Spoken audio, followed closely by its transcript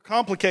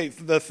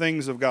complicate the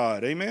things of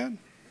God. Amen?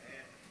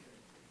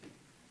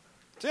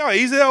 See how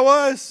easy that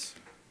was?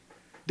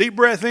 Deep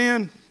breath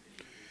in,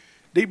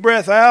 deep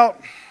breath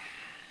out.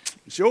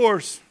 It's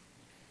yours.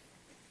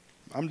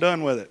 I'm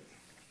done with it.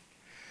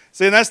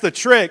 See, and that's the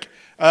trick.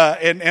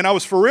 And I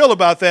was for real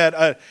about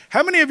that.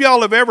 How many of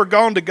y'all have ever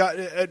gone to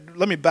God?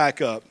 Let me back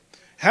up.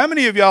 How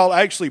many of y'all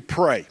actually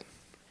pray?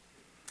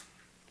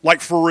 Like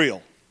for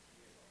real?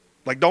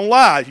 Like don't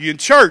lie. You in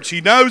church.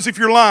 He knows if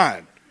you're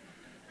lying.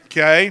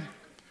 Okay?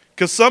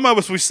 Because some of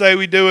us we say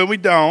we do and we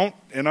don't.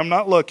 And I'm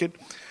not looking.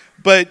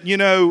 But, you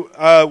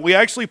know, we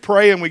actually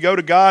pray and we go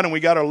to God and we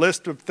got a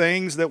list of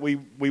things that we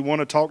want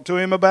to talk to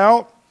Him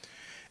about.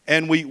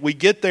 And we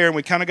get there and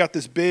we kind of got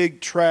this big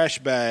trash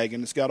bag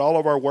and it's got all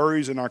of our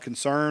worries and our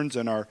concerns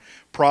and our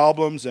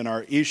problems and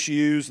our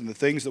issues and the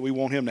things that we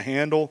want Him to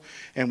handle.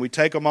 And we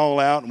take them all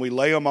out and we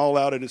lay them all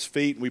out at His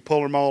feet and we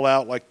pull them all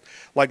out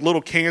like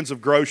little cans of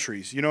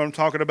groceries. You know what I'm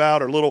talking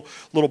about? Or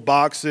little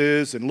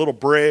boxes and little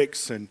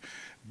bricks and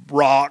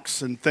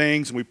rocks and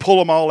things, and we pull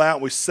them all out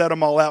and we set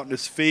them all out in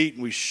His feet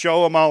and we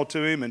show them all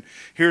to Him, and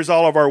here's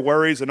all of our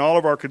worries and all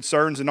of our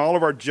concerns and all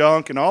of our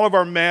junk and all of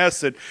our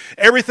mess and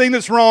everything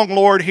that's wrong,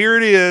 Lord, here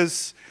it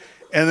is.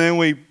 And then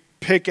we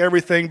pick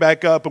everything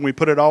back up and we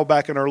put it all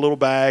back in our little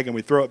bag and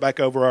we throw it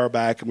back over our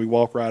back and we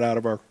walk right out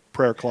of our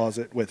prayer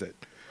closet with it.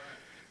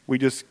 We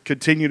just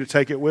continue to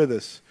take it with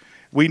us.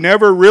 We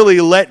never really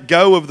let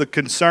go of the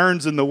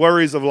concerns and the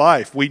worries of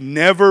life. We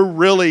never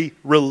really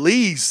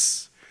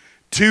release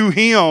to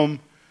Him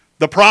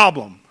the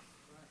problem.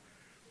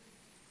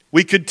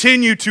 We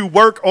continue to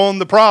work on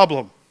the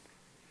problem.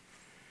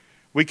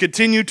 We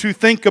continue to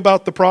think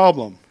about the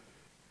problem.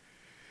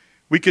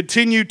 We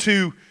continue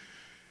to,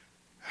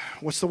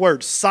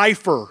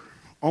 cipher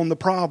on the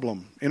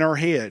problem in our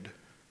head.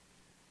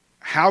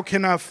 How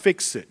can I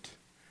fix it?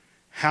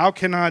 How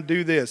can I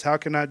do this? How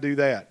can I do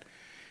that?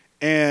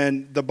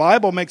 And the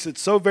Bible makes it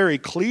so very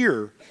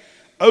clear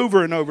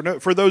over and over and over.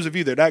 For those of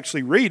you that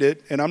actually read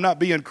it, and I'm not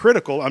being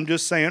critical, I'm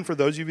just saying for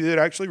those of you that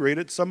actually read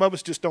it, some of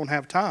us just don't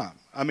have time.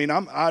 I mean,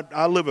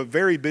 I live a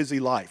very busy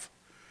life.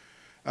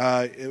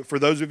 For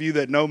those of you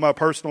that know my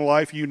personal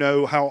life, you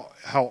know how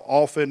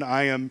often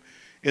I am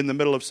in the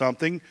middle of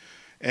something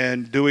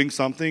and doing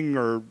something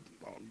or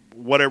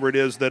whatever it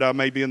is that I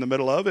may be in the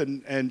middle of.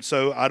 And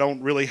so I don't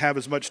really have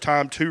as much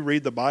time to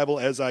read the Bible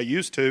as I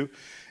used to.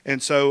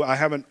 And so I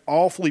have an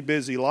awfully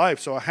busy life,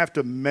 so I have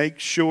to make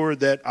sure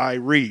that I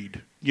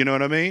read. You know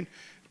what I mean?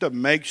 To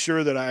make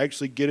sure that I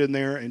actually get in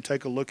there and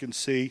take a look and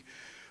see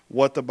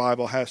what the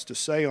Bible has to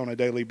say on a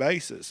daily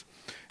basis.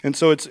 And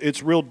so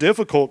it's real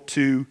difficult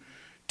to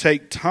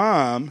take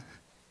time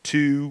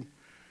to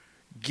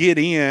get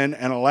in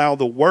and allow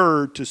the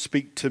Word to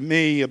speak to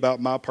me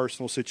about my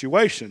personal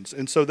situations.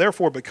 And so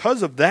therefore,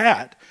 because of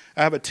that,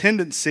 I have a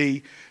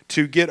tendency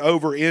to get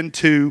over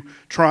into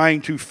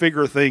trying to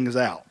figure things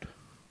out.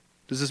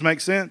 Does this make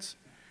sense?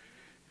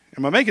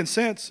 Am I making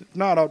sense? If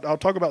not, I'll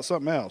talk about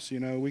something else. You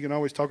know, we can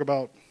always talk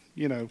about,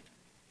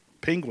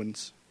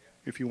 penguins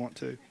if you want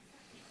to.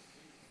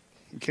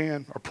 We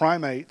can, or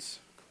primates,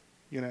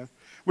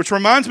 Which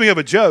reminds me of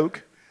a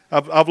joke.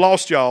 I've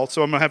lost y'all,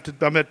 so I'm gonna have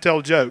to tell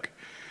a joke.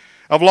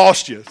 I've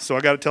lost you, so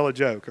I got to tell a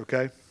joke.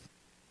 Okay.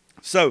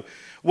 So,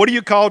 what do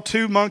you call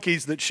two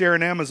monkeys that share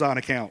an Amazon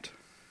account?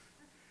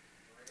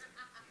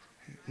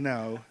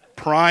 No,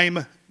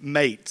 prime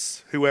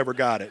mates. Whoever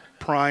got it,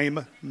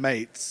 prime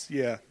mates.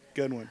 Yeah.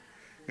 Good one.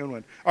 Good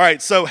one. All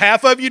right, so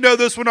half of you know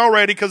this one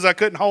already because I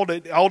couldn't hold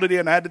it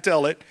in. I had to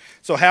tell it.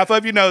 So half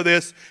of you know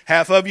this,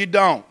 half of you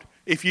don't.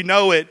 If you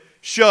know it,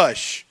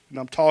 shush. And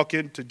I'm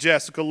talking to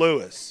Jessica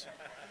Lewis.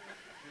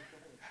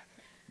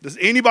 Does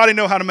anybody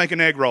know how to make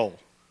an egg roll?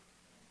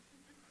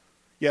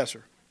 Yes,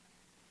 sir.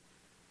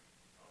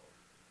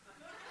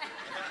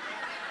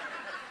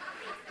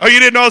 Oh, you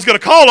didn't know I was going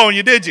to call on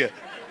you, did you?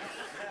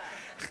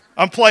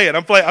 I'm playing.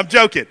 I'm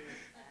joking.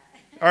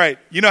 All right,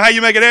 you know how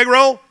you make an egg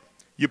roll?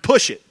 You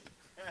push it.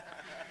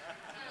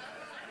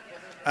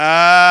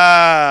 Yeah,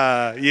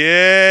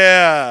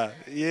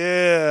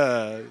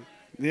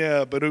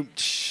 but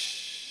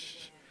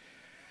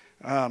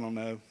I don't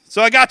know.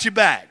 So I got you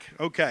back.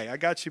 Okay, I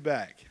got you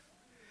back.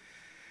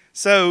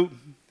 So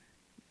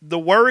the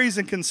worries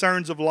and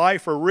concerns of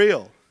life are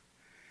real.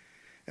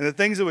 And the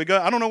things that we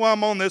go, I don't know why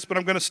I'm on this, but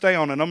I'm going to stay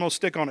on it. I'm going to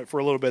stick on it for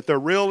a little bit. They're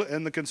real,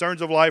 and the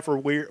concerns of life are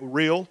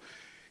real.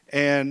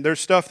 And there's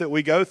stuff that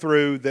we go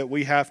through that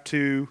we have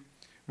to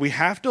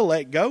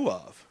let go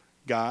of,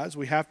 guys.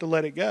 We have to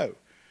let it go.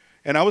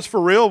 And I was for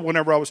real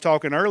whenever I was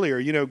talking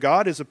earlier.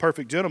 God is a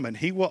perfect gentleman.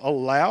 He will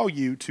allow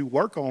you to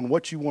work on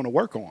what you want to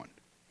work on.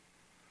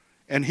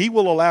 And He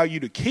will allow you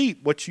to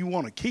keep what you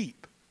want to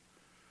keep.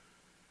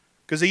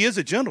 Because He is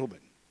a gentleman.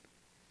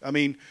 I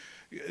mean,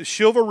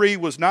 chivalry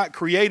was not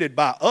created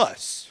by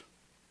us.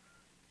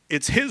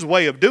 It's His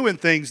way of doing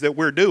things that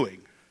we're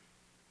doing.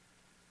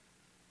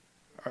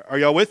 Are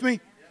y'all with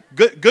me?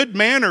 Good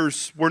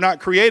manners were not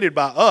created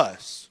by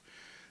us.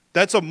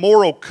 That's a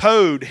moral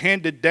code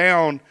handed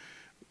down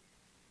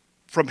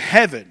from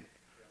heaven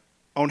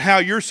on how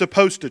you're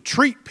supposed to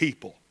treat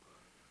people.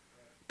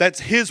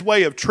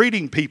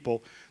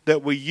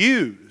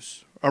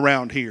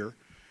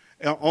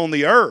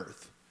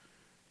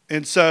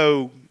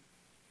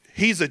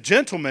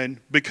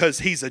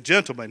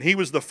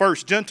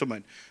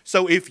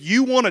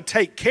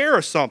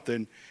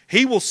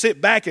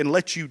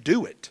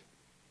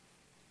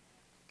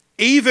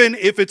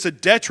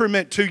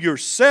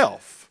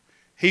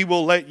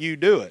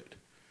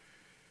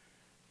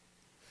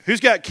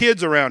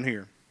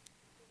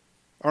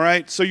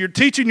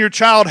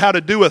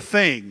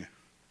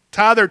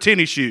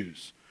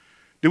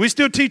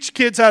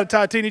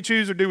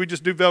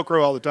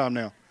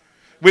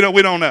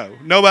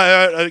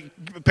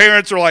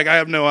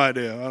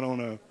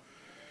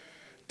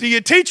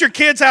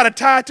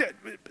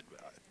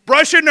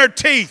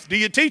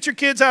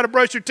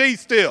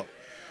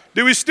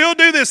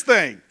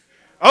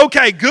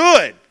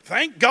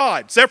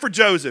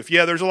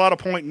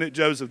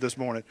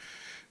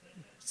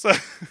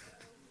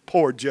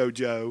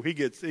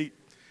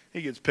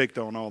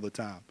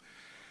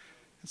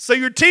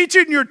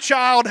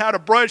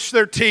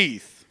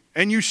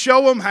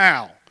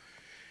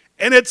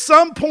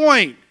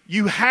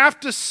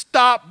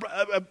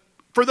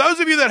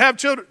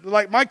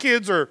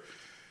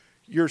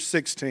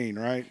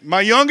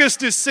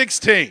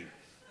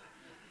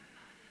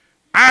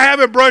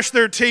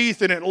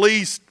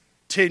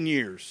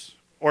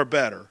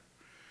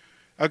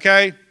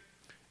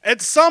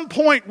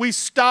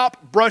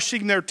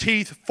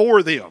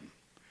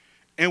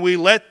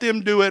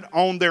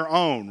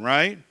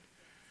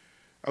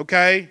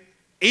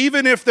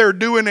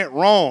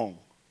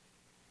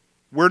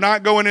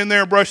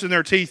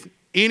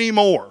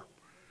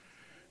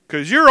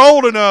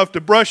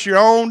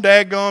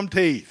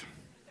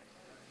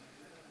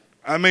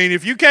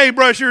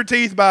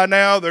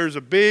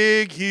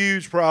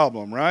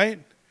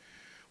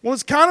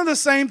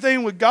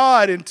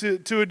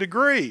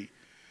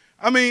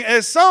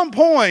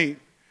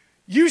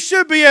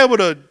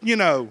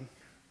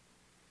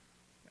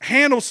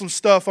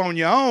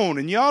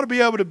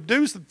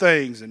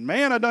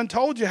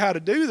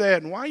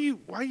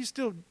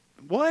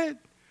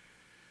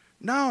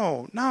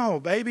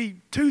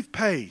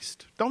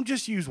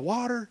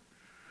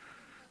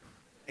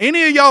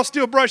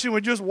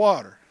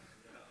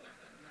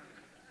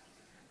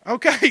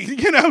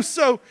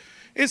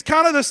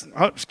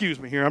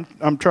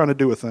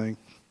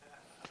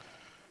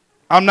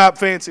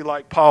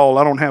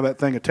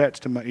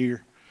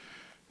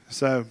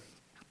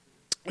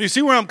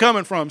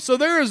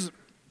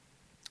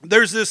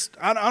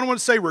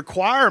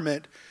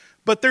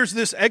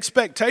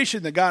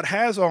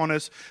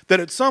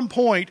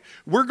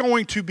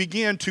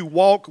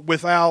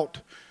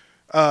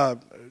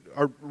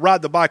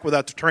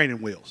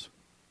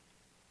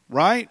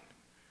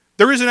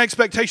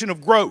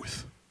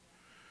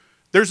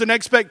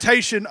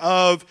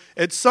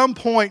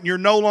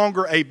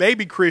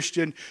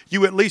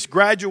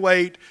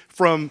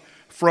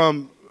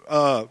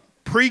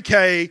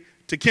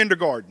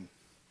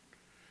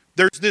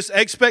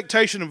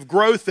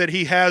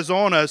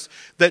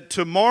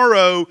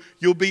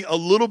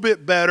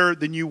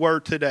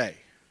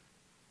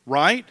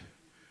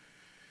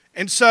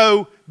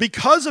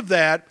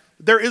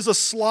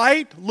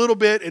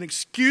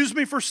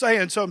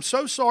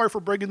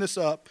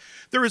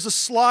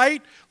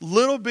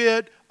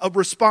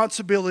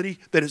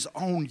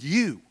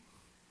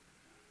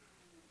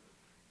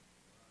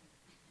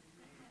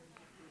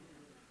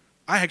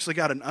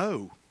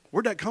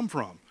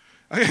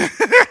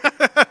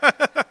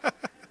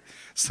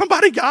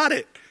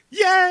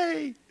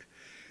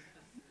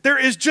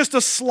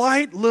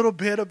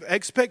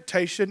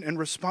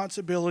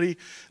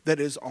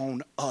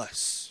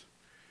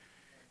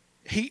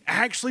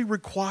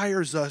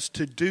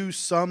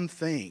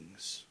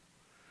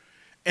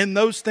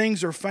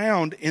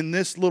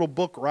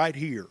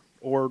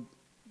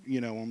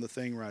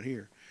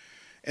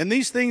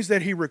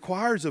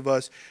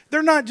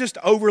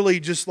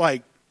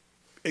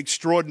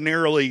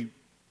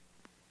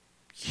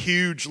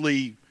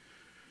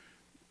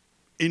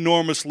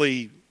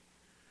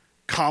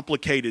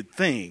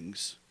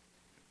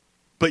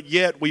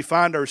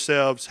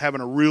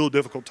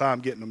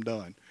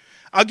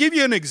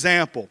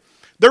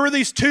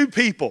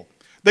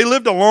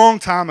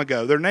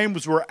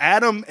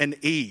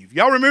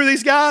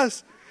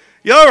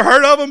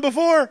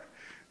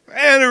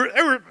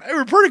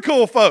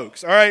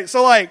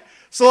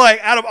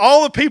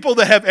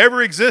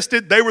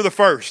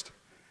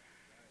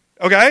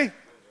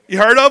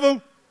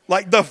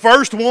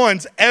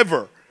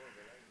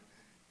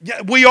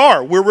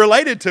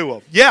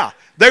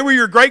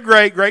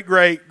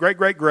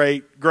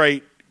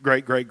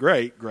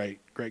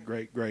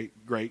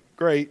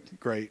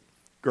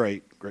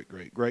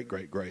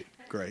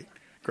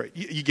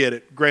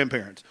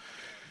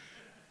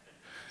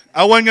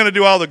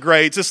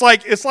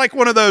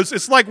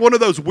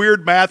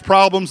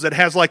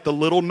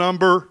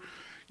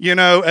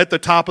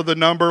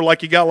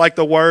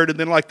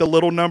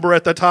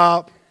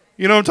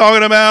 You know what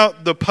I'm talking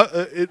about?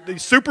 The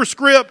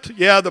superscript,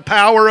 yeah, the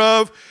power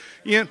of.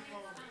 Yeah.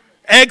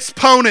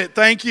 Exponent,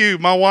 thank you.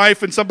 My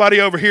wife and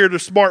somebody over here, the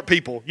smart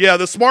people. Yeah,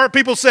 the smart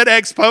people said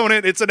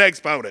exponent, it's an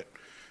exponent.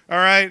 All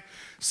right?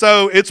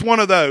 So it's one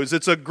of those.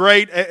 It's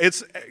great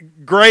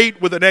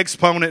with an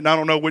exponent, and I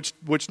don't know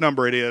which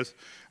number it is.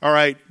 All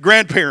right?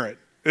 Grandparent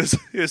is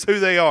who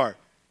they are.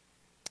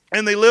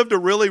 And they lived a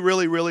really,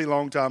 really, really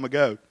long time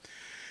ago.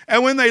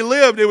 And when they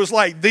lived, it was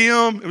like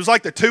them, it was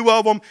like the two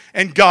of them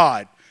and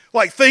God.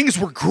 Like things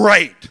were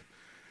great.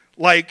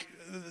 Like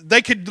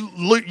they could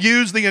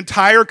use the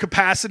entire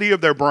capacity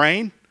of their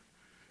brain.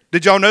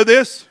 Did y'all know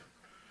this?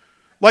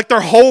 Like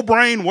their whole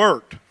brain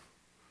worked.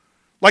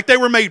 Like they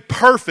were made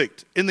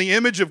perfect in the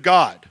image of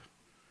God.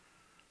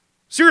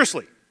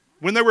 Seriously.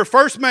 When they were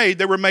first made,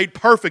 they were made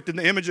perfect in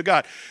the image of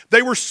God.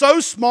 They were so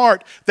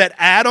smart that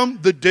Adam,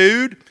 the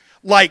dude,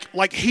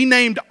 like he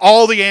named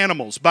all the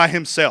animals by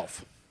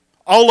himself.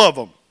 All of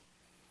them.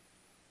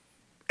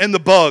 And the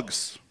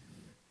bugs.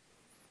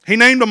 He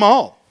named them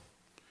all.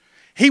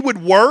 He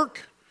would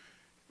work,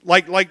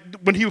 like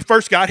when he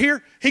first got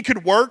here, he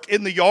could work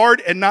in the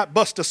yard and not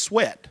bust a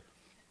sweat.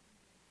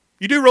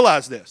 You do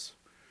realize this.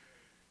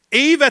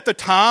 Eve at the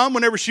time,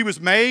 whenever she was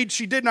made,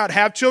 she did not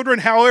have children.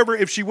 However,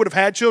 if she would have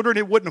had children,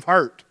 it wouldn't have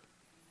hurt.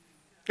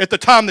 At the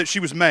time that she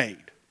was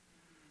made.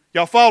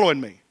 Y'all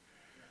following me?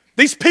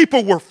 These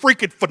people were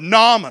freaking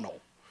phenomenal.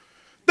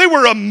 They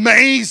were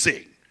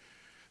amazing.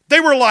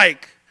 They were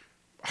like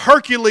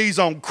Hercules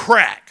on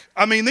crack.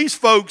 I mean, these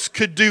folks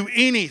could do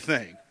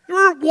anything. They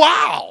were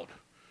wild.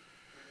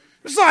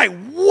 It's like,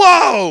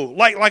 whoa.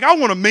 Like I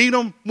want to meet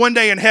them one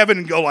day in heaven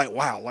and go like,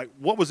 wow, like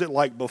what was it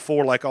like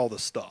before like all the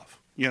stuff,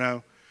 you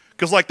know?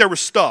 Because like there was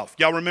stuff.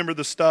 Y'all remember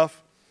the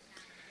stuff?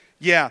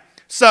 Yeah.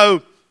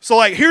 So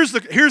like here's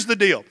the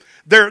deal.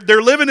 They're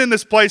living in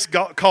this place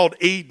called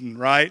Eden,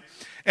 right?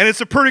 And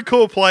it's a pretty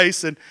cool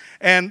place,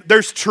 and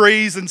there's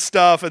trees and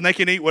stuff, and they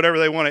can eat whatever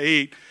they want to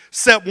eat,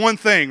 except one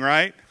thing,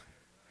 right?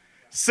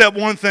 Except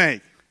one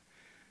thing.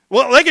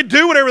 Well, they could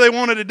do whatever they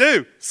wanted to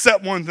do,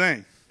 except one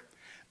thing.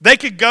 They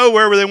could go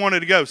wherever they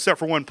wanted to go, except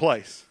for one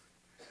place.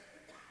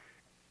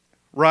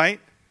 Right?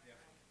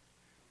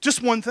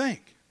 Just one thing.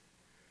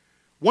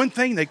 One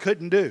thing they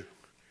couldn't do.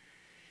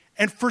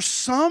 And for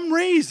some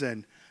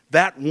reason,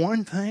 that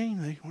one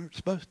thing they weren't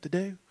supposed to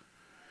do,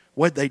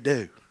 what'd they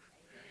do?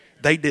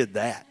 They did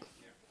that.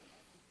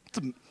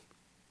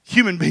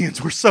 Human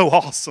beings were so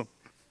awesome.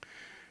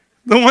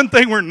 The one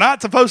thing we're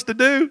not supposed to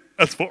do,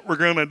 that's what we're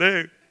going to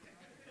do.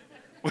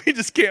 We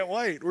just can't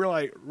wait. We're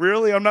like,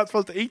 really? I'm not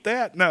supposed to eat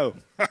that? No.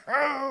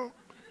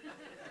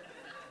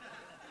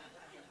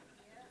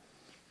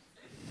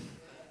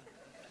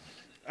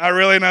 I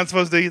really not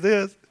supposed to eat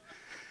this?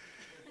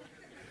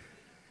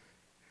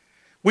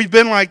 We've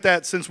been like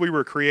that since we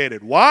were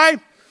created. Why?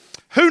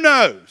 Who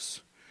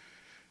knows?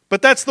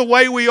 But that's the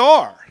way we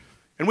are.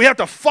 And we have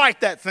to fight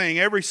that thing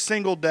every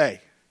single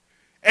day.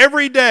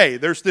 Every day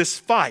there's this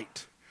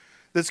fight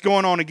that's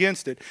going on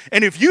against it.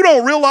 And if you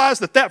don't realize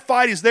that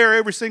fight is there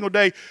every single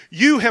day,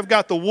 you have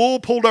got the wool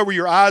pulled over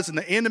your eyes and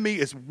the enemy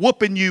is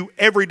whooping you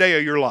every day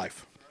of your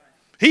life.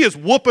 He is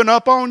whooping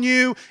up on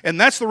you, and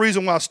that's the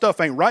reason why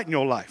stuff ain't right in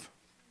your life.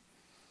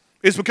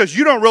 It's because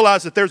you don't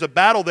realize that there's a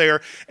battle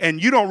there,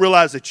 and you don't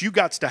realize that you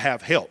got to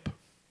have help.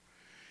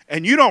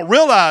 And you don't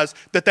realize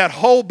that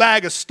whole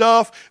bag of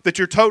stuff that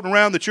you're toting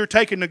around, that you're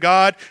taking to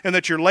God, and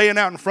that you're laying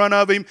out in front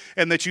of Him,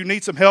 and that you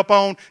need some help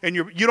on, and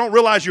you don't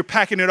realize you're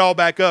packing it all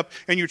back up,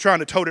 and you're trying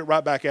to tote it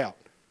right back out.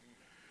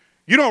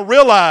 You don't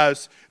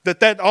realize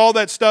that all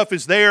that stuff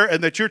is there,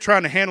 and that you're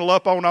trying to handle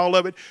up on all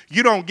of it.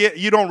 You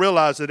don't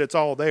realize that it's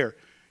all there.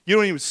 You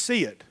don't even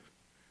see it.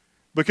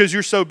 Because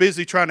you're so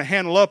busy trying to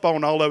handle up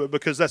on all of it,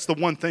 because that's the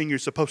one thing you're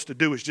supposed to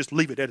do is just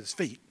leave it at His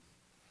feet.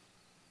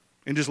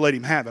 And just let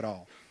Him have it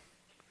all.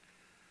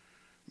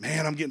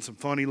 Man, I'm getting some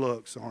funny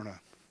looks, aren't I?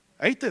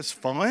 Ain't this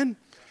fun?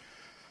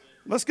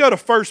 Let's go to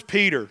 1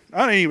 Peter.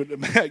 I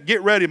didn't even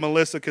get ready,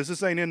 Melissa, because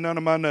this ain't in none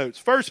of my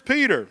notes. 1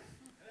 Peter.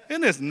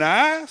 Isn't this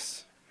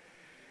nice?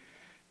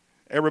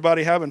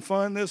 Everybody having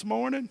fun this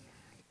morning?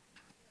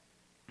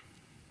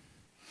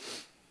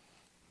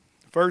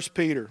 1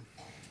 Peter.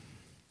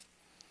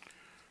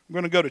 I'm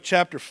going to go to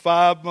chapter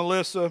 5,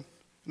 Melissa.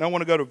 And I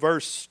want to go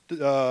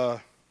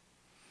to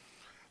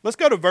let's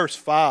go to verse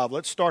 5.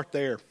 Let's start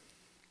there.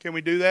 Can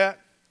we do that?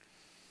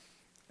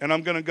 And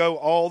I'm going to go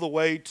all the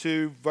way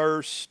to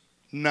verse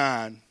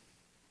 9.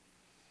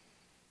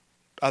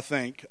 I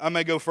think. I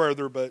may go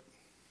further, but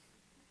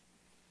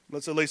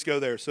let's at least go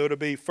there. So it'll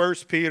be 1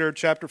 Peter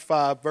chapter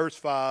 5, verse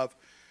 5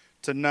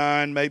 to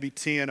 9, maybe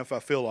 10 if I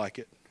feel like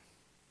it.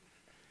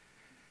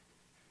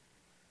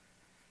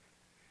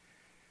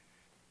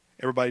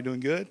 Everybody doing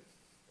good?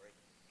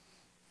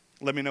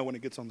 Let me know when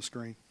it gets on the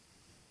screen.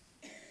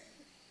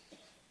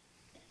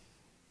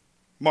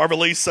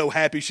 Marvalee's so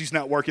happy she's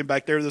not working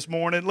back there this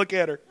morning. Look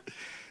at her.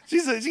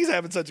 She's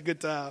having such a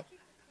good time.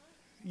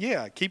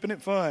 Yeah, keeping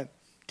it fun.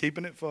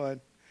 Keeping it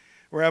fun.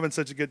 We're having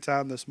such a good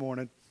time this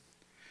morning.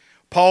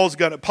 Paul's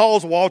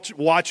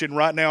watching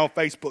right now on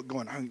Facebook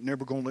going, I ain't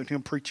never going to let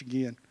him preach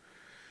again.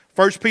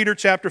 1 Peter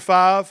chapter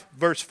 5,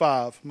 verse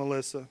 5,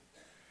 Melissa.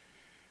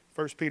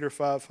 1 Peter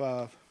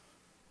 5:5.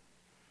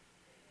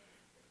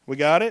 We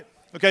got it?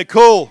 Okay,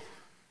 cool.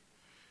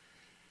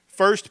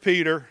 1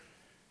 Peter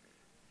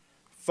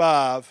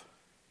 5.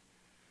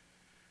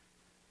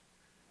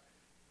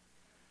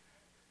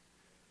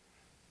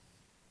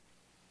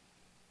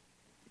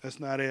 That's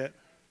not it.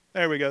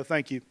 There we go.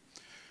 Thank you.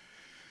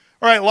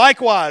 All right,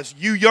 likewise,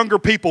 you younger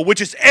people,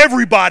 which is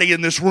everybody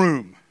in this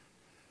room,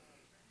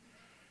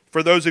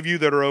 for those of you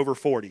that are over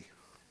 40.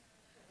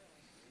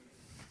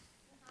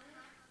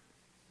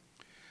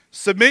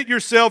 Submit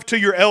yourself to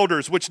your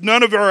elders, which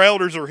none of our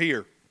elders are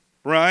here,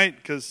 right?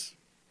 Because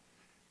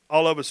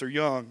all of us are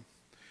young.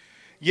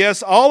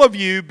 Yes, all of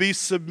you be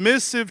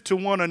submissive to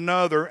one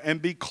another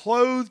and be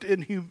clothed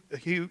in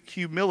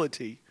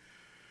humility.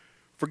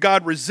 For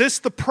God resists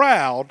the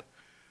proud,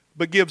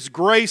 but gives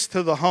grace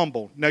to the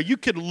humble. Now you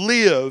could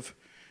live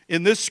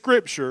in this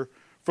scripture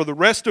for the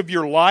rest of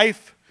your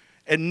life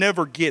and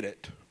never get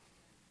it.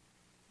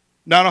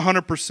 Not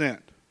 100%.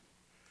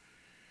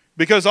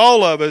 Because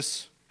all of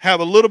us have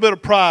a little bit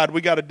of pride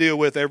we got to deal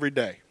with every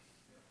day.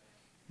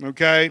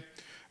 Okay?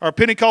 Our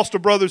Pentecostal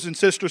brothers and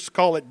sisters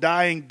call it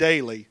dying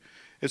daily.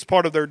 It's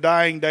part of their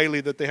dying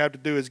daily that they have to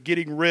do is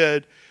getting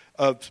rid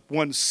of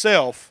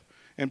oneself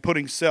and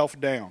putting self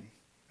down.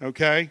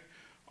 Okay?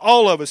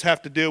 All of us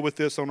have to deal with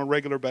this on a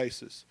regular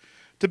basis.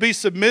 To be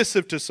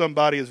submissive to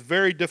somebody is a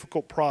very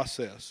difficult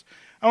process.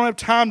 I don't have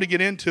time to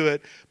get into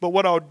it, but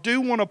what I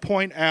do want to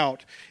point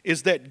out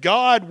is that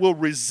God will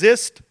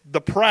resist the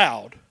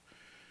proud,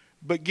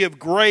 but give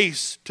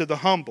grace to the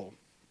humble.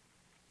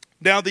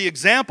 Now, the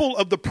example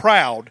of the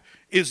proud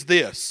is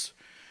this.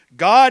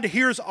 God,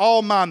 here's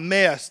all my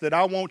mess that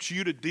I want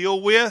you to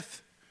deal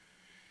with,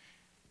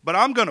 but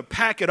I'm going to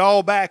pack it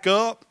all back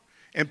up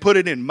and put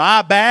it in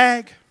my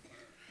bag,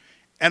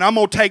 and I'm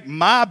going to take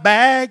my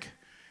bag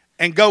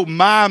and go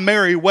my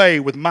merry way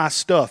with my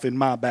stuff in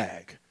my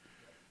bag.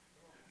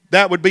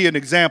 That would be an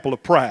example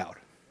of proud.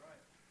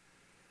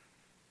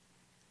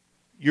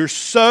 You're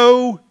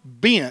so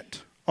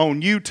bent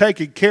on you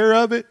taking care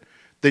of it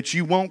that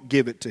you won't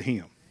give it to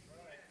him.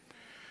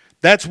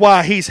 That's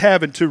why he's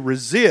having to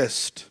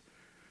resist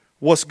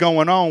what's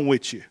going on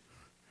with you.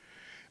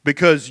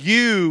 Because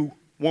you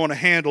want to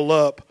handle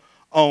up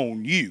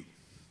on you.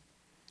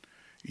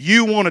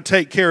 You want to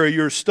take care of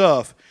your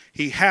stuff.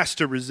 He has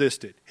to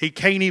resist it. He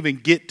can't even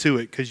get to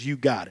it because you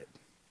got it.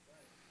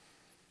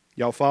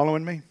 Y'all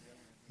following me?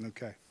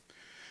 Okay.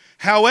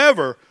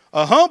 However,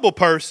 a humble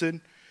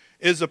person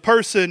is a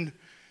person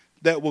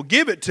that will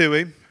give it to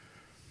him,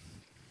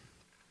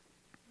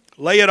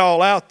 lay it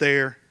all out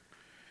there,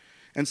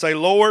 and say,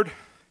 Lord,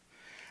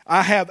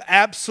 I have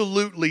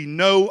absolutely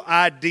no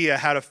idea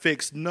how to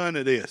fix none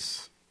of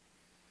this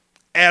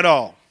at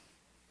all.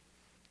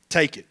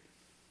 Take it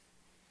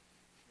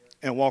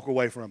and walk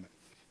away from it.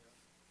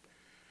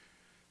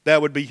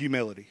 That would be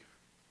humility.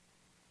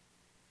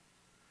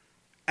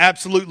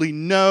 Absolutely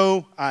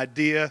no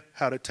idea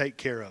how to take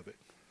care of it.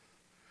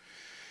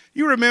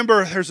 You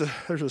remember there's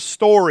a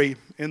story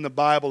in the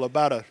Bible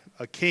about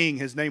a king.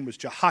 His name was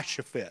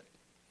Jehoshaphat.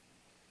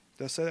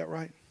 Did I say that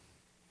right?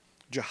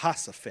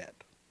 Jehoshaphat.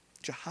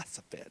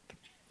 Jehoshaphat.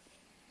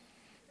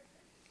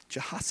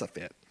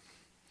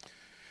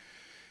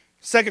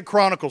 2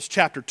 Chronicles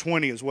chapter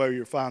 20 is where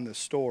you'll find this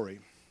story.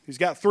 He's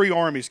got 3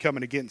 armies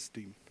coming against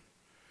him.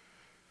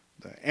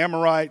 The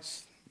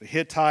Amorites, the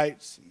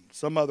Hittites, and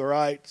some other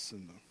ites,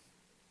 and the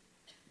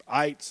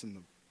ites, and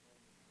the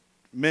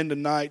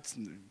Mennonites,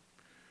 and the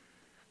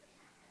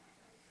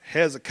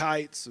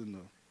Hezekites, and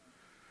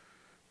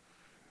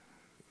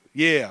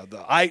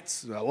the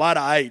ites, a lot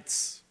of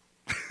ites.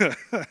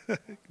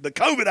 The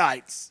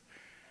COVIDites.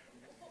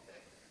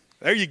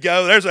 There you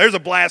go. There's a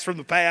blast from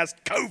the past.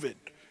 COVID.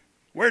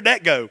 Where'd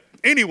that go?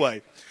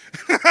 Anyway.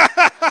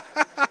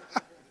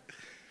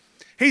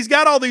 He's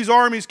got all these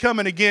armies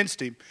coming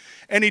against him.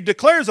 And he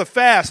declares a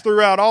fast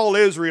throughout all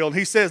Israel. And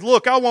he says,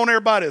 look, I want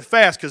everybody to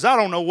fast because I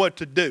don't know what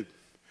to do.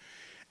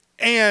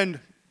 And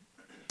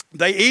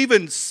they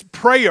even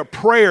pray a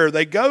prayer.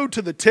 They go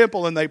to the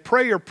temple and they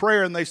pray a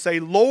prayer and they say,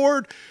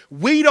 Lord,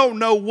 we don't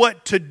know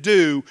what to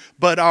do,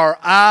 but our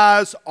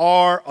eyes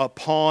are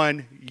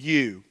upon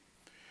you.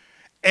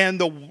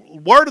 And the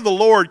word of the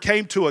Lord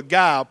came to a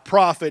guy, a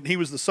prophet, and he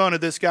was the son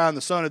of this guy, and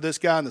the son of this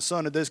guy, and the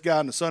son of this guy,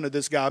 and the son of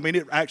this guy. I mean,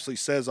 it actually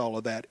says all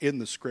of that in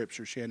the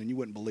scripture, Shannon. You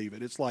wouldn't believe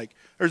it. It's like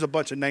there's a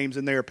bunch of names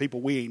in there of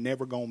people we ain't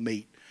never going to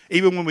meet.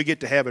 Even when we get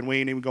to heaven, we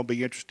ain't even going to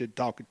be interested in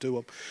talking to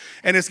them.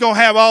 And it's going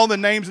to have all the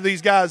names of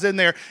these guys in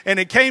there. And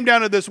it came down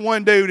to this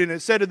one dude, and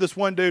it said to this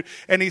one dude,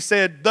 and he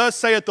said, thus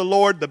saith the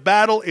Lord, the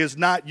battle is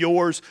not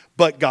yours,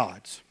 but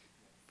God's.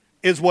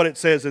 Is what it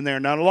says in there.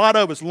 Now, a lot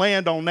of us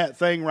land on that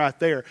thing right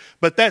there,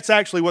 but that's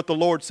actually what the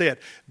Lord said.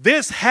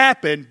 This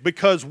happened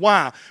because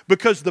why?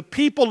 Because the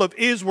people of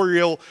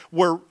Israel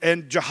were,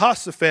 and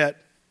Jehoshaphat,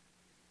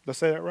 did I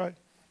say that right?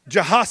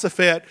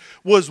 Jehoshaphat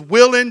was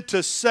willing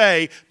to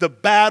say the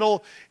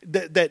battle,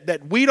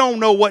 that we don't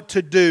know what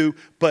to do,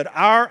 but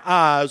our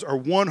eyes are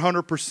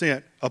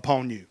 100%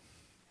 upon you.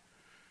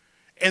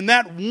 And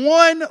that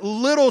one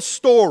little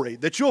story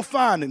that you'll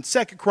find in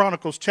 2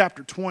 Chronicles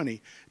chapter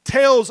 20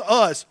 tells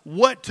us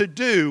what to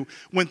do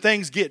when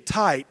things get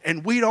tight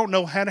and we don't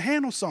know how to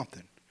handle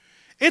something.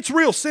 It's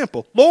real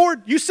simple.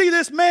 Lord, you see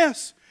this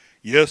mess?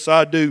 Yes,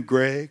 I do,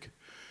 Greg.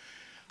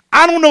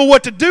 I don't know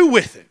what to do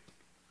with it,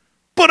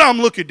 but I'm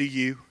looking to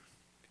you.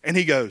 And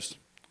he goes,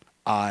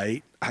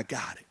 I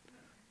got it.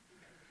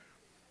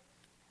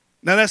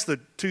 Now that's the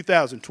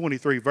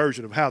 2023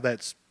 version of how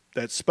that's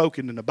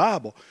spoken in the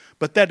Bible,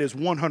 but that is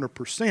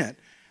 100%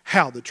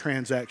 how the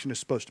transaction is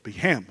supposed to be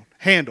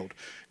handled.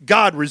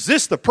 God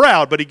resists the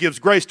proud, but he gives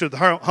grace to the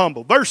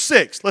humble. Verse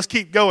 6, let's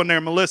keep going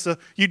there, Melissa.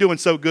 You're doing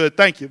so good.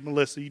 Thank you,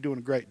 Melissa. You're doing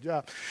a great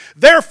job.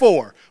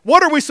 Therefore,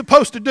 what are we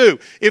supposed to do?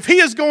 If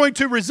he is going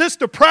to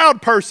resist a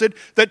proud person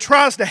that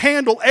tries to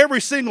handle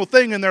every single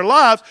thing in their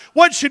lives,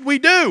 what should we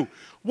do?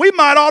 We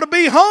might ought to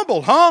be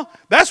humble, huh?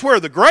 That's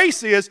where the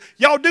grace is.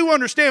 Y'all do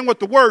understand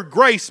what the word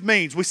grace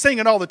means. We sing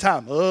it all the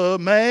time.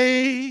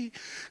 Amazing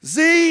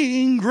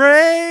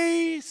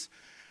grace.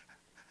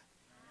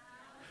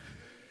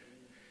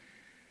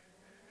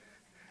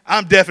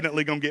 I'm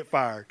definitely going to get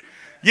fired.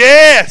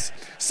 Yes.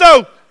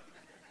 So,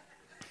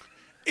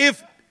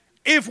 if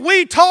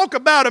we talk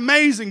about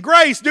amazing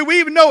grace, do we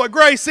even know what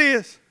grace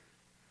is?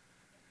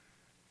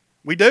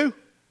 We do?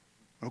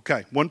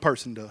 Okay, one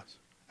person does.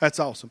 That's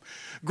awesome.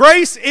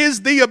 Grace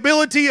is the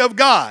ability of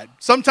God.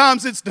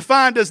 Sometimes it's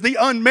defined as the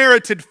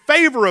unmerited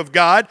favor of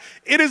God.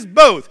 It is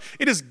both.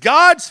 It is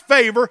God's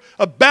favor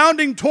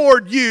abounding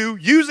toward you,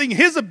 using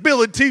his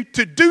ability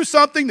to do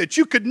something that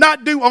you could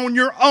not do on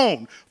your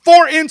own.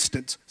 For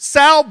instance,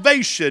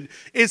 salvation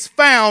is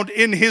found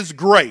in his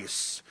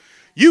grace.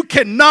 You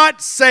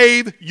cannot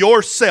save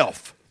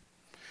yourself.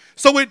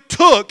 So it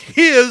took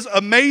his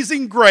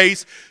amazing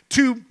grace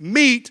to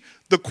meet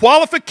the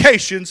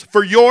qualifications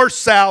for your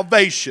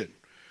salvation.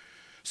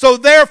 So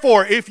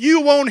therefore, if you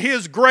want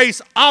his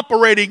grace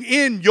operating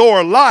in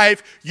your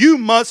life, you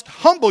must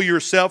humble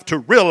yourself to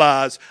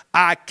realize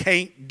I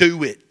can't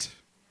do it.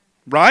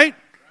 Right?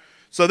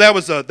 So that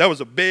was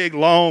a big,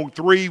 long,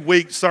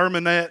 3-week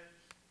sermon that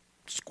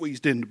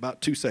squeezed in about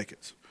 2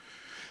 seconds.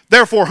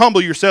 Therefore, humble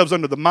yourselves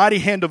under the mighty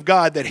hand of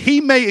God, that he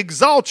may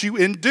exalt you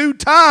in due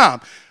time.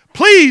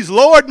 Please,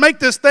 Lord, make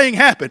this thing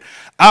happen.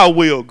 I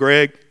will,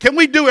 Greg. Can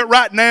we do it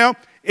right now?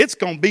 It's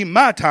going to be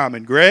my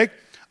timing, Greg.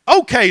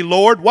 Okay,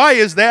 Lord. Why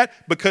is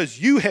that?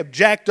 Because you have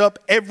jacked up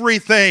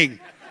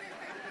everything.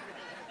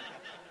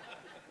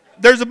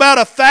 There's about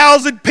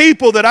 1,000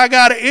 people that I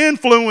got to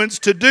influence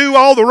to do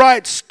all the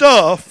right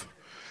stuff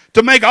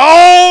to make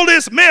all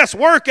this mess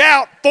work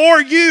out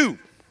for you.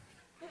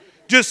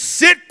 Just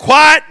sit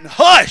quiet and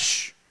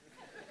hush.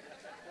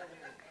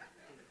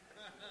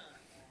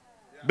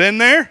 Been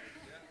there?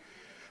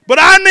 But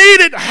I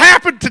need it to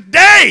happen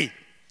today.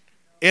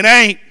 It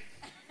ain't.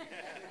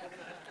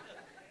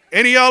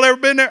 Any of y'all ever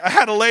been there? I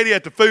had a lady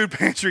at the food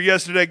pantry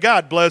yesterday.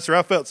 God bless her.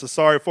 I felt so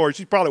sorry for her.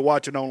 She's probably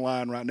watching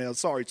online right now.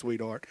 Sorry,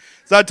 sweetheart.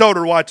 So I told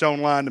her to watch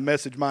online. The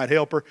message might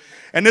help her.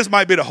 And this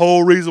might be the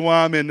whole reason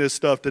why I'm in this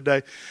stuff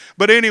today.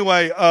 But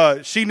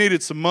anyway, she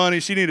needed some money.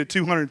 She needed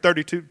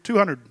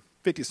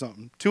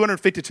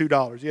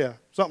 $252. Yeah,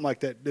 something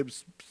like that. It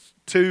was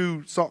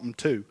two.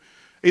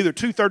 Either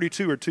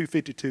 $232 or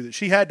 $252 that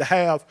she had to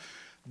have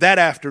that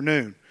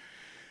afternoon.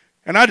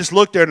 And I just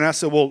looked at her and I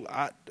said, well,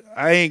 I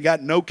ain't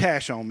got no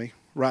cash on me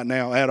right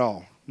now at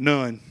all.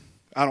 None.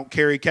 I don't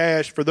carry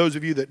cash. For those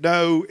of you that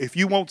know, if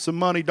you want some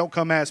money, don't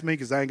come ask me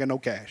because I ain't got no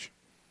cash.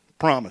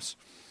 Promise.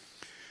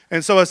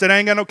 And so I said, I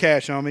ain't got no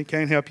cash on me.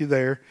 Can't help you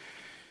there.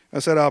 I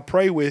said, I'll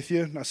pray with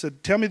you. And I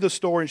said, tell me the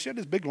story. And she had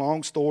this big,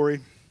 long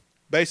story.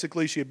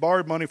 Basically, she had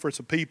borrowed money for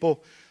some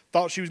people,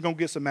 thought she was going to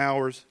get some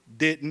hours,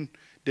 did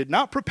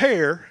not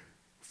prepare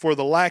for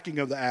the lacking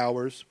of the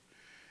hours,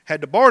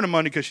 had to borrow the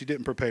money because she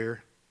didn't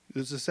prepare.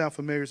 Does this sound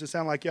familiar? Does it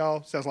sound like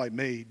y'all? Sounds like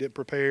me. Didn't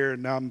prepare,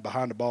 and now I'm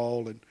behind the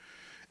ball and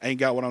ain't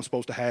got what I'm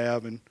supposed to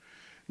have, and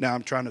now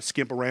I'm trying to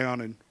skimp around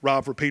and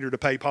rob for Peter to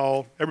pay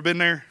Paul. Ever been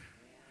there?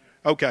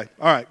 Okay.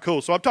 All right,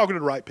 cool. So I'm talking to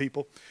the right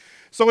people.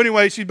 So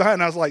anyway, she's behind,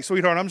 and I was like,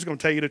 sweetheart, I'm just going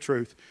to tell you the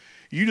truth.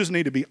 You just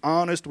need to be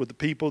honest with the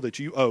people that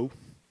you owe.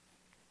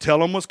 Tell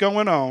them what's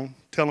going on.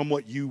 Tell them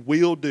what you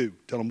will do.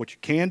 Tell them what you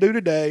can do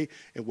today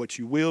and what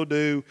you will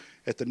do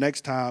at the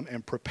next time,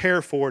 and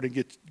prepare for it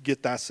and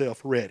get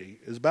thyself ready.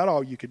 Is about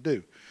all you could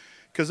do.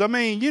 Because,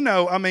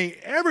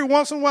 every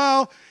once in a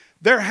while,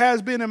 there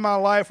has been in my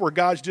life where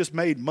God's just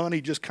made money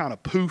just kind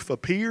of poof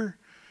appear.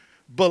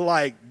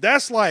 But,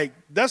 that's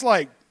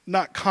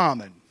not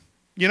common.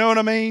 You know what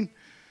I mean?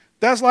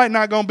 That's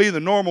not going to be the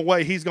normal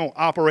way he's going to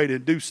operate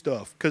and do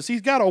stuff. Because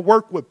he's got to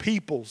work with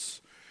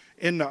peoples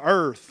in the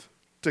earth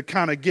to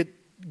kind of get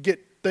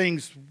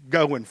things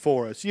going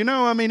for us. He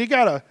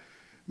got to,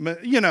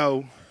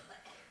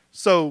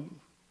 so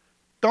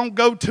don't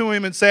go to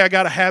him and say, I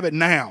got to have it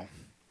now.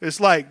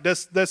 It's like,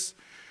 that's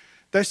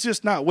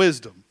just not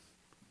wisdom.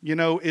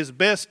 It's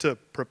best to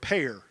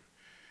prepare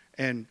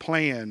and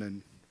plan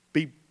and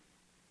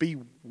be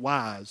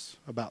wise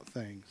about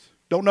things.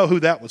 Don't know who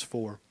that was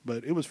for,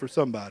 but it was for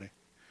somebody.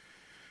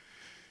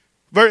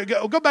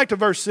 Go back to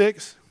verse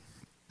 6.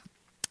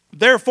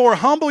 Therefore,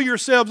 humble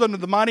yourselves under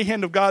the mighty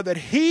hand of God, that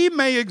he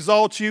may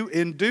exalt you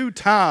in due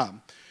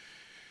time.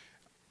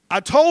 I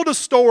told a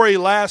story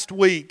last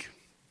week.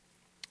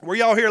 Were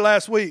y'all here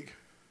last week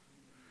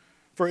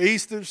for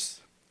Easter's?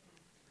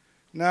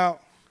 Now,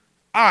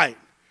 all right.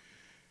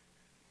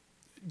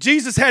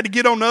 Jesus had to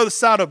get on the other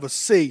side of a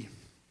sea.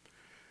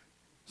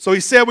 So he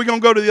said, we're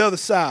going to go to the other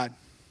side.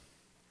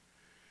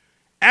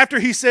 After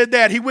he said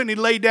that, he went and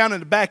he laid down in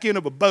the back end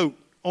of a boat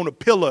on a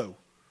pillow.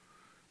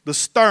 The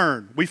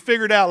stern. We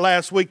figured out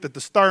last week that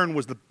the stern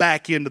was the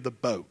back end of the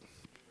boat.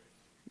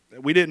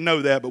 We didn't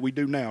know that, but we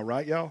do now,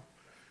 right, y'all?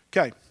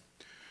 Okay.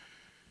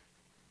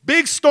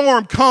 Big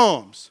storm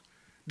comes.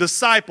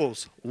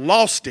 Disciples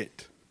lost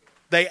it.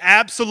 They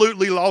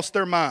absolutely lost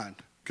their mind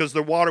because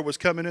the water was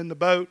coming in the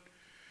boat.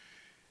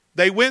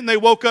 They went and they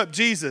woke up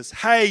Jesus.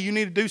 Hey, you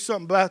need to do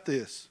something about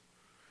this.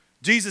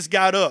 Jesus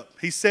got up.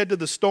 He said to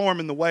the storm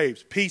and the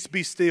waves, peace,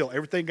 be still.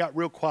 Everything got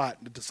real quiet.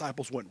 The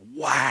disciples went,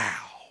 wow.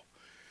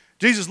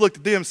 Jesus looked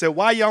at them and said,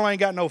 why y'all ain't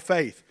got no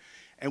faith?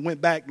 And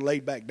went back and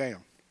laid back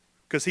down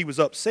because he was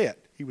upset.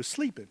 He was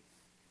sleeping.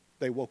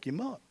 They woke him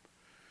up.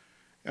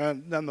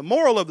 And the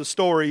moral of the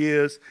story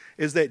is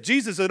that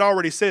Jesus had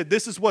already said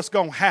this is what's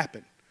going to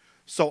happen.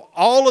 So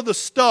all of the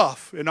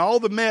stuff and all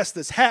the mess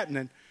that's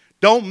happening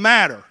don't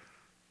matter.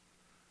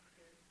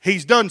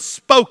 He's done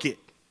spoke it.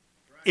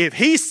 If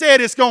he said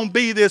it's going to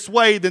be this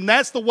way, then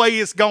that's the way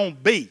it's going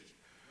to be.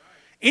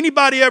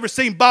 Anybody ever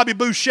seen Bobby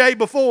Boucher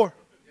before?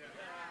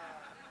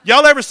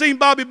 Y'all ever seen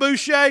Bobby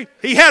Boucher?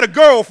 He had a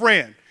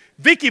girlfriend,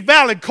 Vicki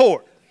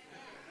Valancourt.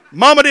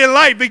 Mama didn't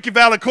like Vicki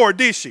Valancourt,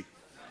 did she?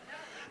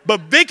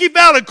 But Vicki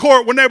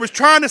Valancourt, when they was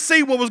trying to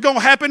see what was going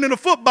to happen in a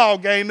football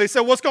game, they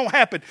said, what's going to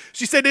happen?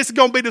 She said, this is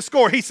going to be the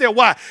score. He said,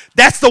 why?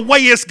 That's the way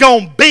it's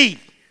going to be.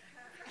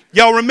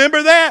 Y'all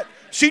remember that?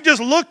 She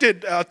just looked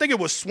at, I think it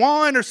was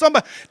Swan or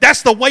somebody.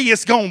 That's the way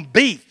it's going to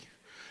be.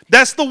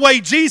 That's the way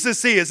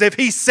Jesus is. If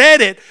he said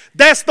it,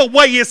 that's the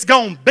way it's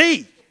going to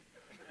be.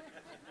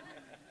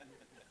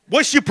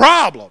 What's your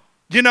problem?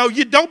 You know,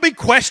 you don't be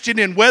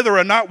questioning whether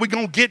or not we're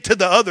going to get to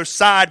the other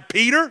side,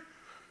 Peter.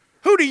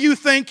 Who do you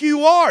think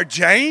you are,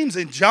 James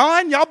and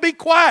John? Y'all be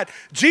quiet.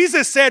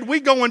 Jesus said we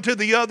going to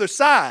the other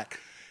side.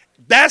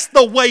 That's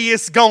the way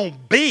it's going to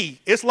be.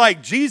 It's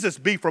like Jesus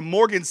be from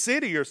Morgan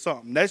City or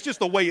something. That's just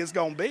the way it's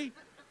going to be.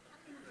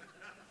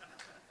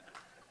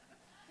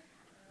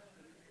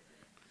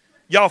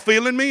 Y'all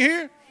feeling me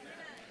here?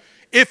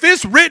 If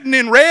it's written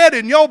in red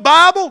in your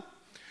Bible,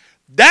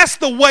 that's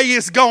the way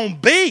it's going to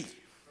be.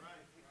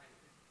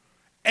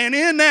 And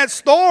in that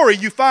story,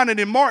 you find it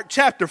in Mark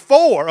chapter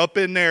 4 up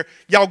in there.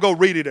 Y'all go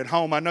read it at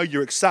home. I know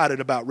you're excited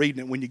about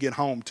reading it when you get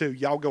home too.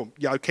 Y'all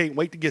can't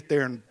wait to get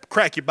there and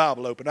crack your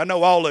Bible open. I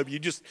know all of you,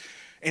 just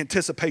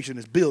anticipation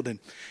is building.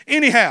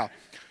 Anyhow,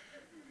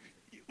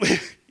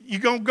 you're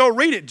going to go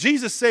read it.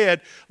 Jesus said,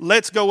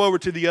 let's go over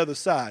to the other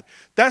side.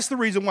 That's the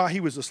reason why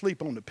he was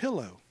asleep on the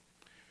pillow.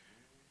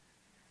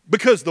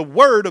 Because the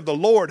word of the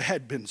Lord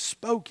had been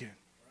spoken.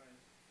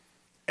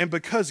 And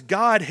because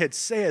God had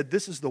said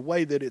this is the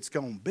way that it's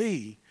going to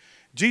be,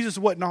 Jesus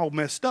wasn't all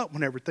messed up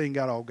when everything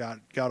got all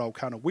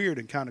kind of weird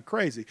and kind of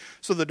crazy.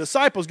 So the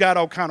disciples got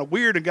all kind of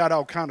weird and got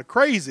all kind of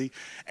crazy,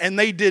 and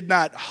they did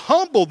not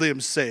humble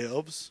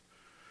themselves.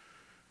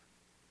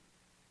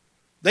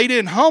 They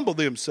didn't humble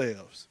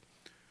themselves.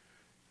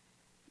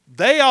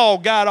 They all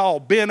got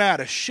all bent out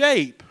of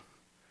shape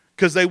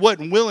because they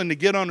wasn't willing to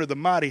get under the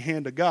mighty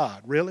hand of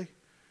God. Really?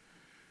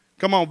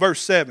 Come on, verse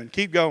 7.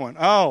 Keep going.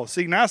 Oh,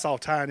 see, now it's all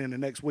tying in the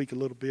next week a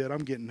little bit.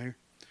 I'm getting there.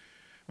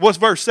 What's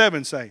verse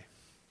 7 say?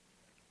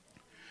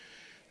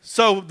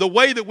 So the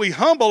way that we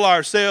humble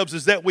ourselves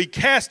is that we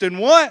cast in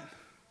what?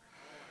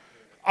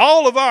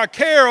 All of our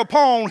care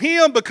upon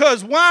him,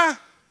 because why?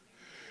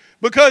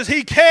 Because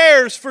he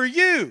cares for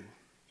you.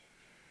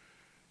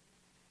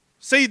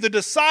 See, the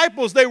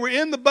disciples, they were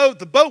in the boat.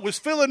 The boat was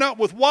filling up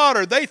with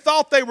water. They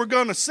thought they were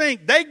going to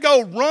sink. They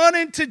go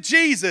running to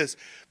Jesus,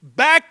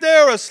 back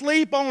there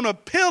asleep on a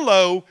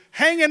pillow,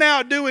 hanging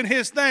out doing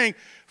his thing,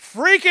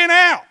 freaking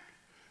out,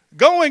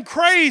 going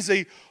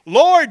crazy.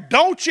 Lord,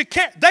 don't you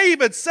care? They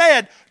even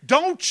said,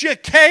 don't you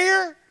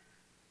care?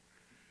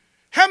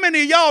 How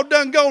many of y'all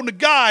done going to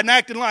God and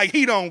acting like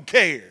he don't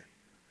care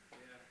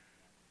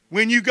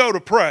when you go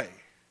to pray?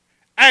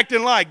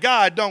 Acting like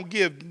God don't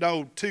give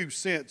no 2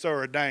 cents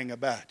or a dang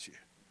about you.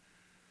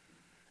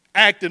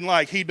 Acting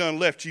like he done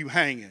left you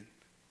hanging.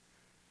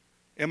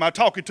 Am I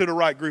talking to the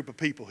right group of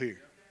people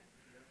here?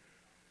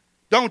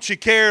 Don't you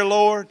care,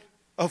 Lord?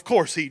 Of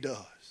course he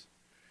does.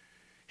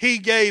 He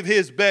gave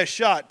his best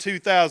shot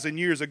 2,000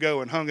 years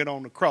ago and hung it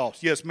on the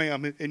cross. Yes,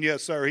 ma'am, and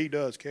yes, sir, he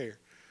does care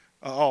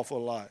an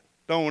awful lot.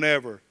 Don't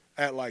ever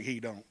act like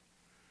he don't.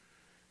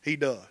 He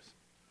does.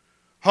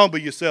 Humble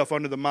yourself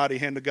under the mighty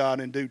hand of God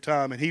in due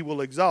time, and he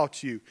will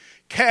exalt you.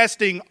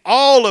 casting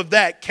all of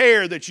that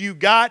care that you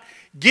got.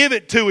 Give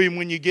it to him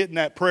when you get in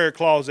that prayer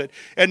closet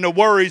and the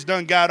worries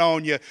done got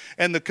on you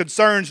and the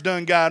concerns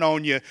done got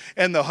on you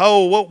and the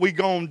whole what we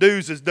gonna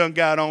do's has done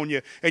got on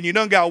you and you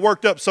done got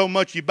worked up so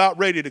much you about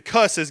ready to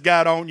cuss has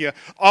got on you.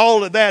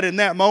 All of that in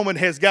that moment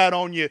has got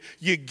on you.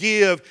 You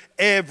give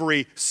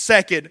every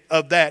second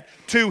of that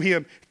to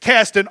him,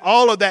 casting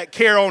all of that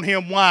care on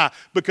him. Why?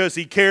 Because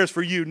he cares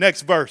for you.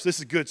 Next verse. This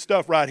is good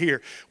stuff right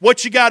here.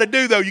 What you got to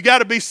do though, you got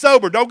to be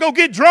sober. Don't go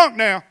get drunk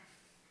now.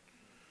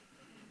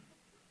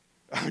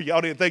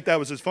 Y'all didn't think that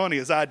was as funny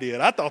as I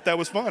did. I thought that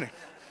was funny.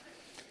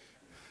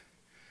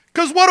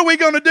 Because what are we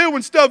going to do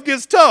when stuff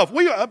gets tough?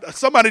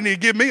 Somebody need to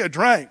give me a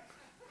drink.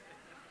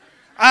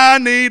 I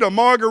need a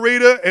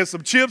margarita and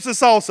some chips and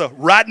salsa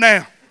right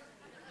now.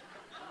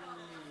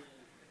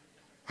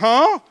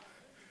 Huh?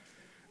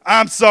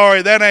 I'm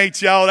sorry, that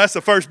ain't y'all. That's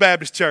the First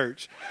Baptist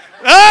Church.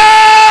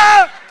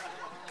 Ah!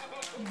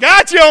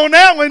 Got you on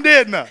that one,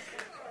 didn't I?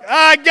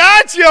 I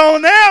got you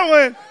on that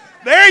one.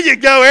 There you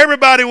go.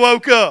 Everybody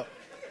woke up.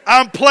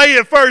 I'm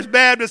playing First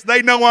Baptist.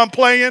 They know I'm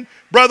playing.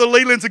 Brother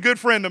Leland's a good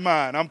friend of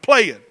mine. I'm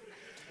playing.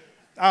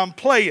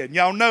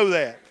 Y'all know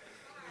that.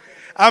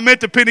 I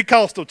meant the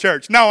Pentecostal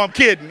church. No, I'm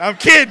kidding. I'm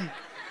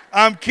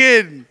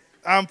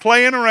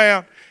playing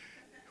around.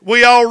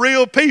 We all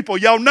real people.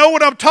 Y'all know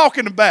what I'm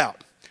talking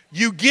about.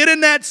 You get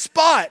in that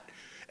spot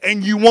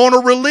and you want a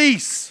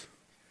release.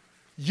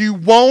 You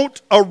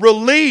want a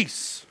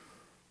release.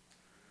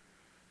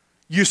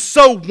 You're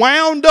so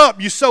wound up,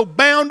 you're so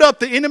bound up,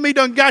 the enemy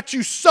done got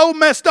you so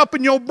messed up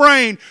in your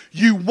brain,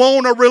 you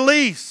want a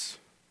release.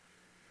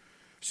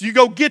 So you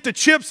go get the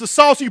chips, the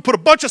salsa, you put a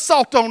bunch of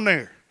salt on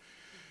there.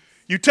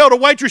 You tell the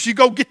waitress, you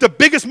go get the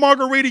biggest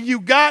margarita you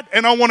got,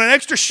 and I want an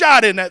extra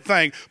shot in that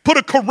thing. Put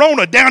a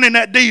Corona down in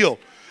that deal.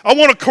 I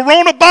want a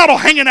Corona bottle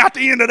hanging out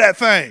the end of that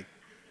thing.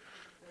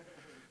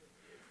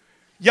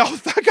 Y'all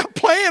think I'm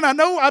playing? I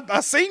know,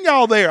 I seen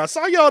y'all there. I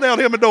saw y'all down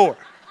here door.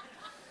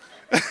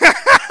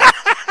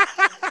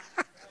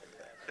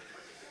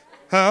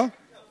 Huh?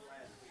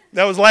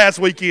 That was last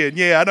weekend.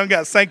 Yeah, I done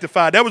got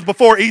sanctified. That was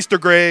before Easter,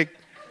 Greg.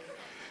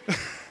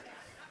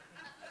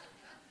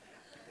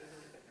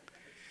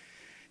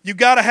 You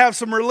got to have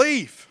some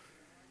relief.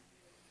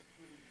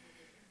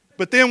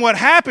 But then what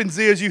happens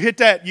is you hit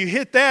that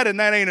and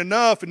that ain't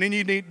enough, and then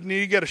you need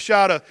to get a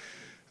shot of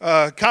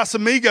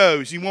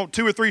Casamigos. You want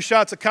 2 or 3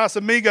 shots of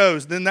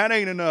Casamigos, then that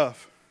ain't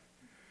enough.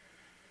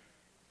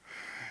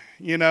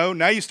 You know,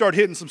 now you start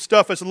hitting some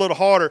stuff that's a little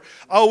harder.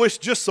 Oh, it's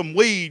just some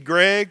weed,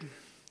 Greg.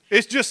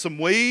 It's just some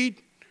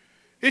weed.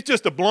 It's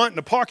just a blunt in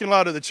the parking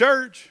lot of the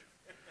church.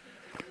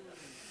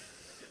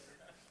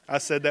 I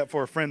said that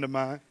for a friend of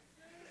mine.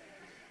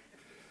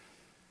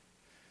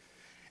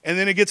 And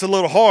then it gets a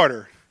little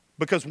harder.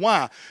 Because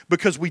why?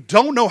 Because we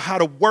don't know how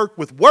to work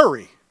with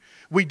worry.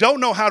 We don't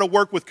know how to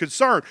work with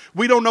concern.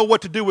 We don't know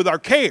what to do with our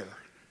care.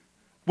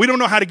 We don't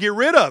know how to get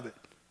rid of it.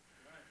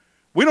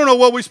 We don't know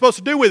what we're supposed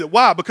to do with it.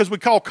 Why? Because we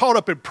caught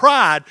up in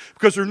pride,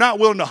 because we're not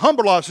willing to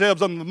humble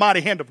ourselves under the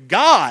mighty hand of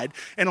God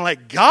and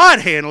let God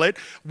handle it.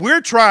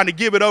 We're trying to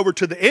give it over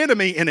to the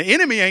enemy, and the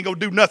enemy ain't going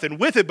to do nothing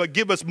with it but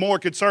give us more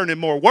concern and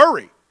more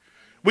worry.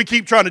 We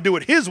keep trying to do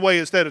it his way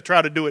instead of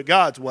trying to do it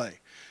God's way.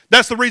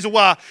 That's the reason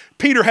why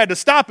Peter had to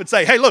stop and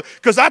say, hey, look,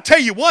 because I tell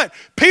you what,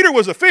 Peter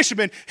was a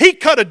fisherman. He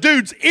cut a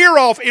dude's ear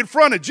off in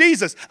front of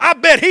Jesus. I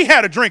bet he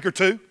had a drink or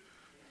two.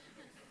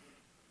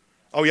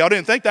 Oh, y'all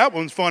didn't think that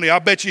one was funny. I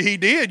bet you he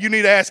did. You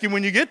need to ask him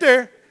when you get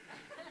there.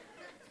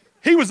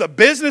 He was a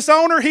business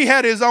owner. He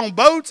had his own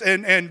boats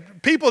and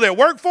people that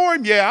worked for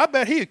him. Yeah, I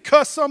bet he'd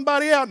cuss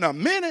somebody out in a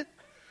minute.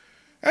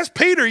 That's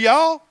Peter,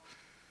 y'all.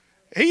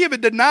 He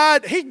even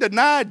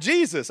denied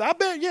Jesus. I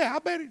bet.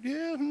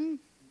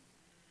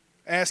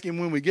 Ask him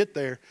when we get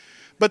there.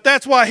 But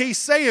that's why he's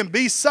saying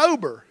be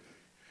sober.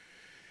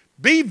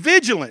 Be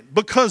vigilant.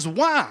 Because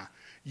why?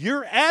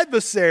 Your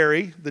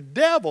adversary, the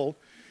devil,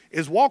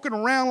 is walking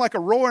around like a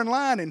roaring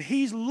lion, and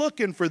he's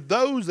looking for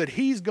those that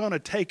he's going to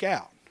take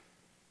out.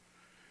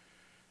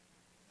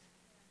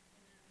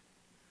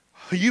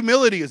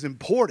 Humility is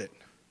important.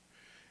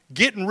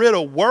 Getting rid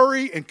of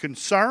worry and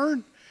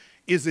concern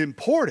is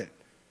important.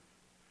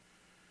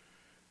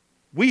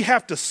 We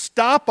have to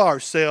stop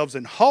ourselves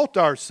and halt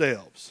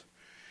ourselves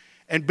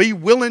and be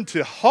willing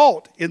to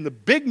halt in the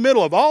big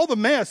middle of all the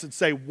mess and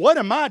say, what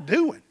am I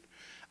doing?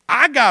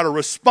 I got a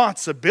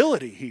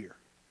responsibility here.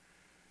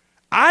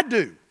 I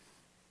do.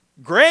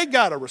 Greg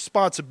got a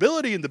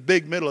responsibility in the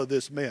big middle of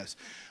this mess.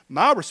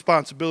 My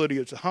responsibility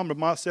is to humble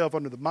myself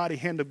under the mighty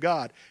hand of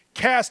God.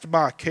 Cast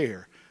my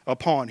care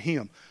upon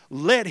him.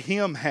 Let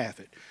him have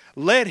it.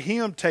 Let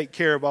him take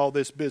care of all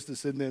this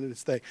business and then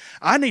this thing.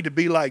 I need to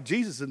be like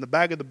Jesus in the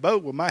back of the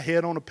boat with my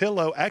head on a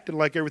pillow, acting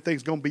like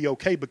everything's going to be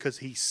okay because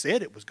he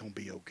said it was going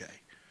to be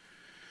okay.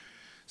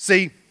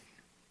 See,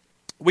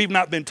 we've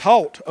not been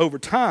taught over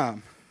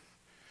time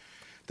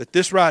that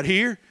this right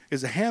here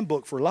is a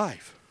handbook for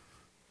life.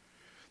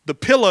 The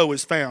pillow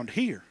is found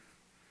here.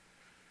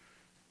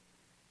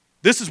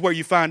 This is where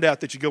you find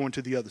out that you're going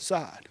to the other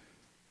side.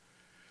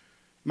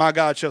 My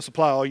God shall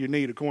supply all your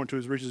need according to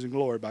his riches and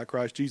glory by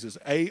Christ Jesus.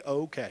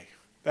 A-OK.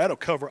 That'll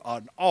cover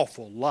an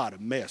awful lot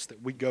of mess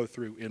that we go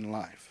through in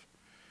life.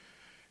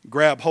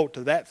 Grab hold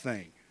to that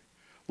thing.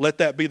 Let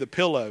that be the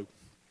pillow.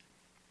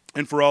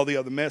 And for all the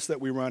other mess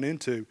that we run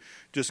into,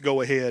 just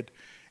go ahead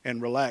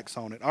and relax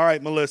on it. All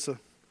right, Melissa,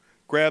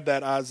 grab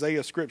that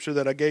Isaiah scripture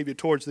that I gave you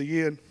towards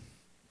the end,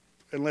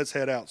 and let's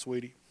head out,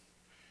 sweetie.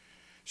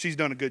 She's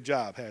done a good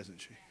job,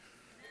 hasn't she?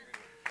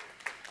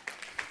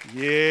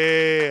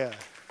 Yeah.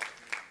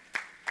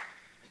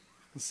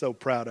 I'm so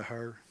proud of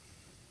her.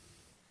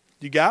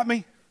 You got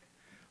me?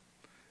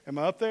 Am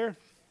I up there?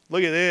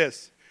 Look at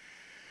this.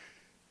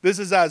 This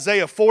is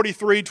Isaiah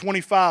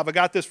 43:25. I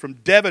got this from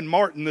Devin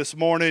Martin this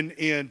morning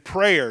in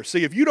prayer.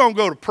 See, if you don't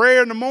go to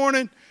prayer in the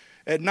morning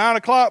at 9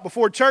 o'clock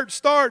before church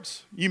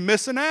starts, you're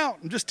missing out.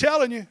 I'm just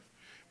telling you.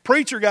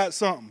 Preacher got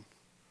something.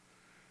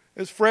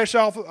 It's fresh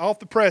off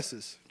the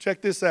presses.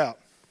 Check this out.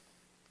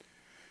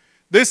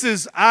 This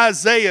is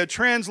Isaiah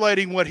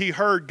translating what he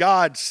heard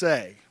God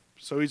say.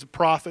 So he's a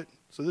prophet.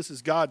 So this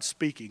is God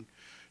speaking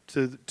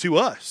to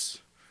us.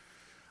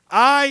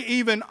 I,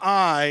 even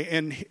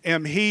I,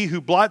 am he who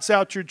blots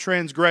out your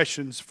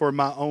transgressions for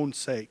my own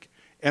sake,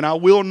 and I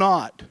will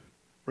not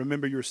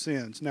remember your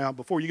sins. Now,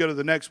 before you go to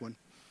the next one,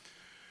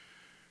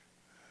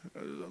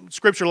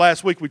 scripture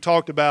last week we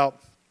talked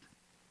about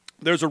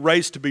there's a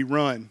race to be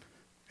run.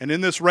 And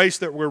in this race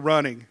that we're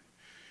running,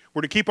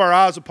 we're to keep our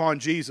eyes upon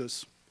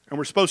Jesus, and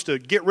we're supposed to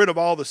get rid of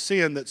all the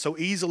sin that so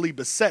easily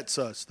besets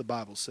us, the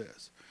Bible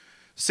says.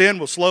 Sin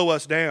will slow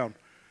us down.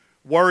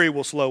 Worry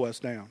will slow us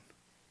down.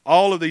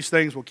 All of these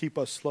things will keep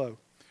us slow.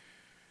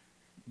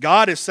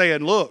 God is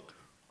saying, look,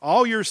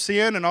 all your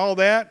sin and all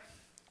that,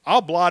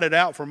 I'll blot it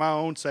out for my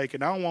own sake,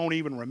 and I won't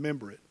even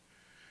remember it.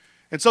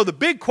 And so the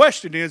big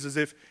question is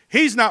if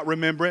he's not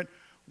remembering,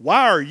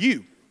 why are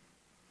you?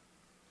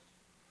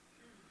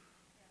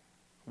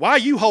 Why are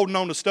you holding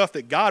on to stuff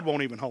that God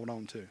won't even hold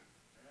on to?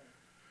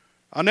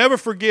 I'll never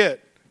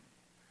forget.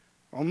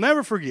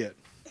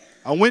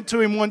 I went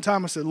to him one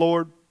time. I said,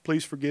 Lord,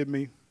 please forgive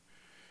me.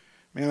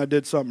 Man, I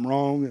did something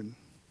wrong, and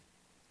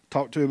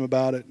talked to him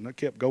about it, and I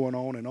kept going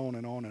on and on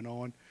and on and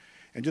on.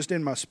 And just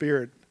in my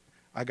spirit,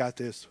 I got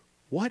this,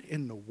 what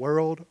in the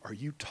world are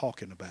you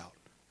talking about?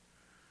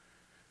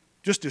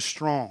 Just as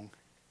strong.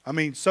 I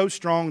mean, so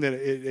strong that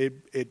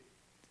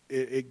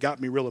it got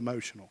me real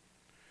emotional.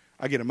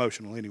 I get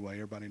emotional anyway,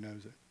 everybody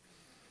knows it.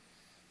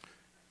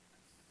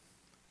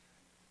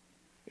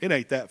 It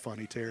ain't that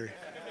funny, Terry.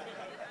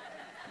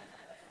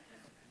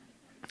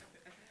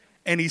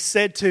 And he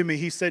said to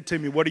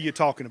me, what are you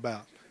talking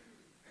about?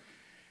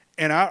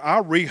 And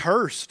I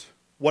rehearsed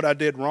what I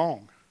did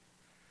wrong.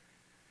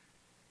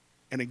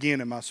 And again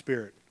in my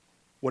spirit,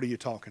 what are you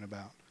talking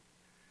about?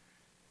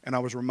 And I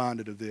was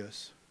reminded of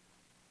this.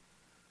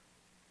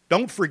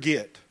 Don't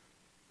forget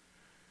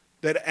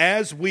that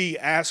as we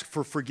ask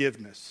for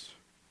forgiveness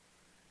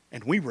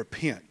and we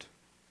repent,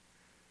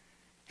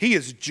 he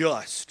is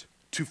just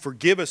to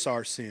forgive us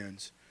our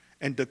sins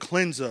and to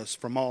cleanse us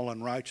from all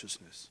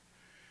unrighteousness.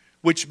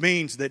 Which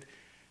means that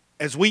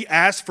as we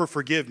ask for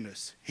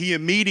forgiveness, he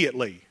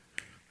immediately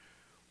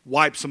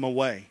wipes them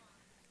away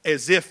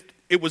as if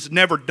it was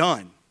never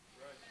done.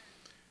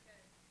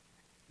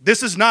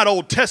 This is not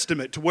Old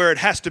Testament to where it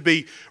has to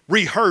be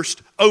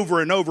rehearsed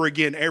over and over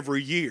again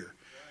every year.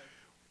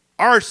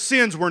 Our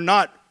sins were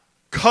not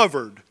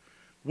covered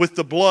with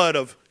the blood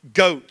of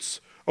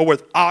goats or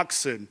with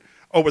oxen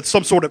or with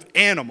some sort of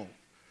animal.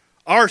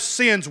 Our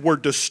sins were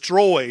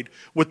destroyed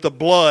with the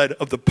blood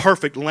of the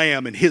perfect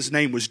Lamb, and his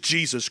name was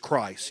Jesus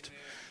Christ.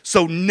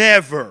 So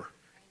never,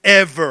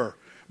 ever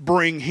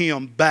bring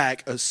him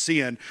back a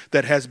sin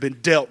that has been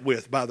dealt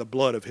with by the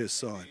blood of his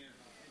Son.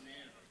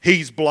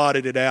 He's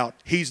blotted it out.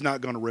 He's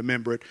not going to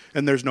remember it,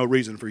 and there's no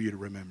reason for you to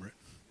remember it.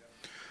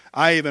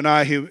 I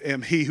who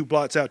am he who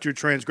blots out your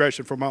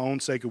transgression for my own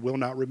sake and will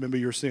not remember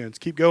your sins.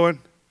 Keep going.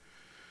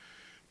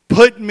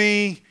 Put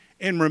me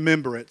in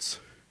remembrance,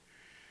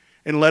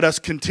 and let us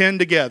contend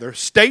together.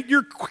 State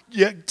your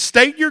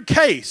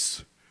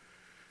case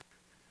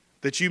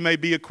that you may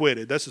be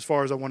acquitted. That's as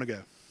far as I want to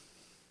go.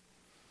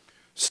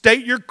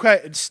 State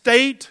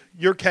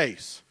your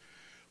case.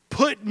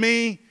 Put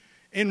me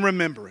in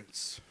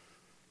remembrance.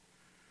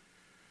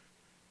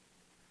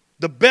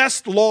 The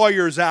best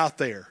lawyers out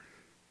there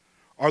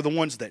are the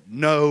ones that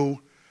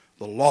know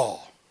the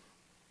law.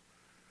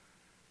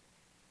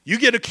 You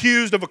get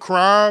accused of a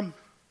crime,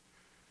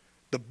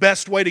 the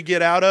best way to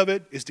get out of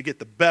it is to get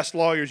the best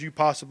lawyers you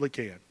possibly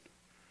can.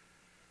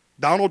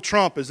 Donald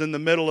Trump is in the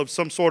middle of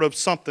some sort of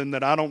something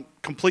that I don't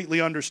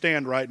completely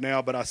understand right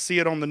now, but I see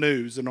it on the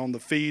news and on the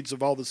feeds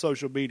of all the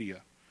social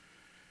media.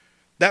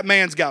 That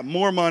man's got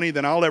more money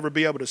than I'll ever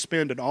be able to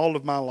spend in all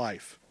of my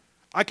life.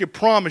 I can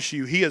promise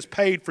you he has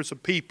paid for some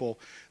people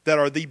that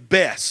are the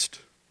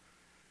best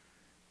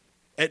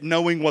at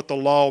knowing what the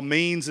law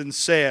means and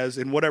says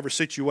in whatever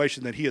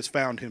situation that he has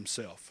found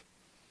himself.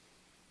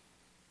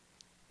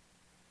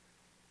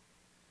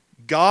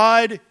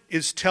 God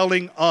is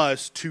telling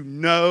us to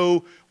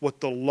know what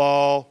the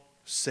law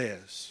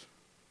says.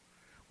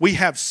 We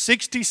have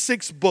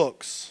 66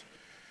 books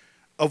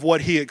of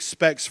what he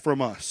expects from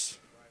us.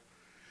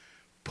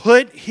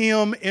 Put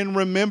him in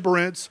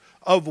remembrance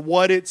of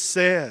what it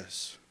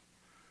says.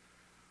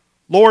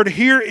 Lord,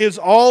 here is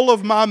all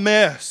of my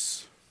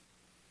mess.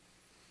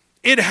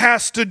 It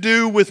has to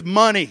do with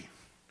money.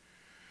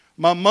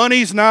 My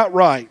money's not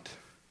right.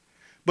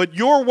 But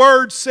your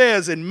word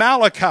says in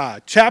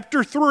Malachi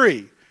chapter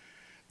 3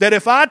 that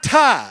if I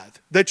tithe,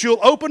 that you'll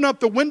open up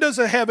the windows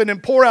of heaven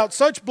and pour out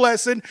such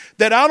blessing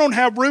that I don't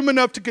have room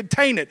enough to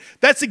contain it.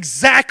 That's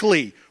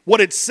exactly what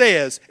it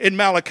says in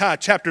Malachi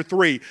chapter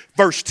 3,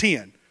 verse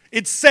 10.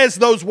 It says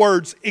those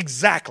words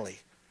exactly.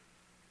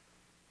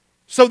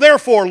 So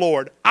therefore,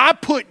 Lord, I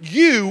put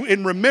you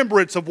in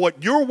remembrance of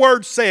what your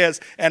word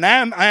says, and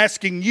I'm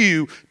asking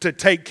you to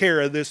take care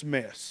of this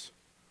mess.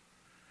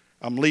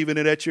 I'm leaving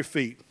it at your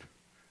feet.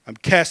 I'm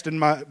casting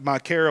my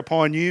care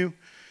upon you,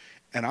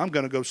 and I'm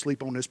going to go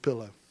sleep on this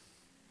pillow.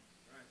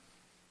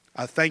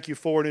 I thank you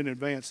for it in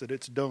advance that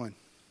it's done.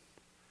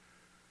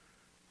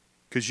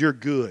 Because you're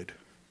good,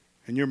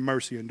 and your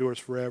mercy endures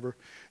forever,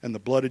 and the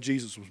blood of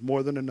Jesus was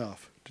more than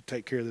enough to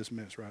take care of this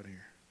mess right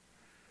here.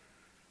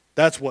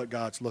 That's what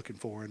God's looking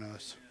for in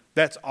us.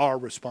 That's our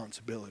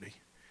responsibility.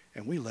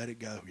 And we let it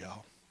go,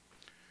 y'all.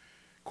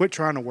 Quit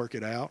trying to work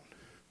it out.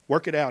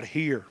 Work it out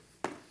here.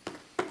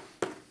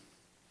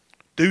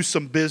 Do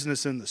some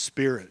business in the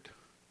Spirit.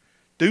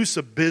 Do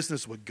some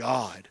business with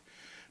God.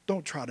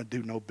 Don't try to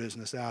do no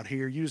business out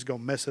here. You're just going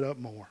to mess it up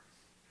more.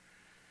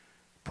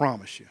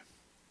 Promise you.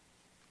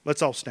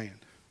 Let's all stand.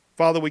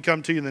 Father, we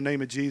come to you in the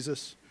name of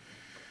Jesus.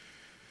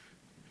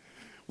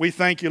 We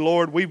thank you,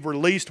 Lord. We've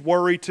released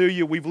worry to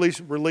you. We've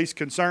released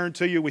concern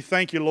to you. We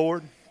thank you,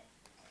 Lord,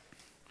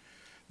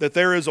 that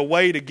there is a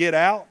way to get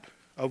out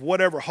of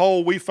whatever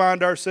hole we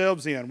find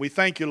ourselves in. We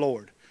thank you,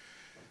 Lord,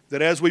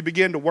 that as we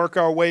begin to work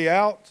our way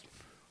out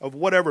of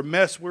whatever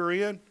mess we're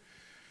in,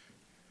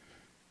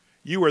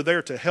 you are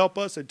there to help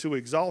us and to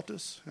exalt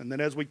us. And then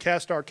as we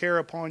cast our care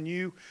upon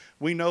you,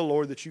 we know,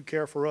 Lord, that you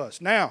care for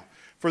us. Now,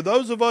 for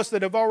those of us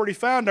that have already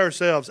found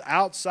ourselves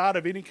outside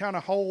of any kind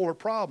of hole or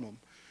problem,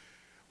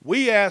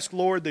 we ask,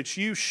 Lord, that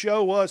you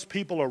show us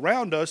people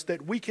around us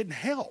that we can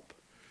help,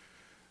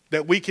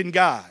 that we can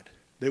guide,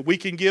 that we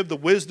can give the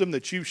wisdom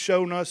that you've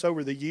shown us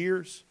over the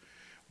years.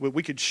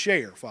 We could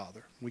share,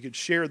 Father. We could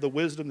share the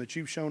wisdom that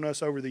you've shown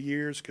us over the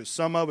years, because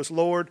some of us,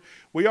 Lord,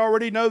 we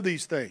already know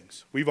these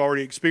things. We've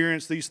already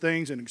experienced these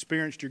things and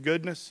experienced your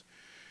goodness.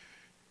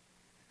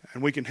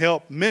 And we can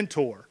help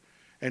mentor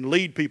and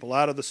lead people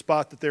out of the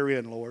spot that they're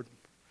in, Lord.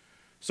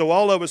 So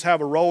all of us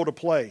have a role to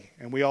play,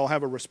 and we all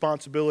have a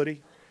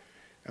responsibility.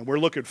 And we're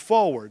looking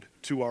forward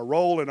to our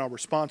role and our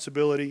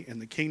responsibility in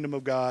the kingdom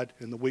of God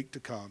in the week to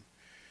come.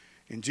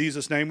 In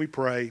Jesus' name we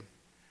pray.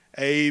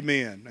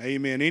 Amen.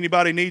 Amen.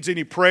 Anybody needs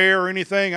any prayer or anything?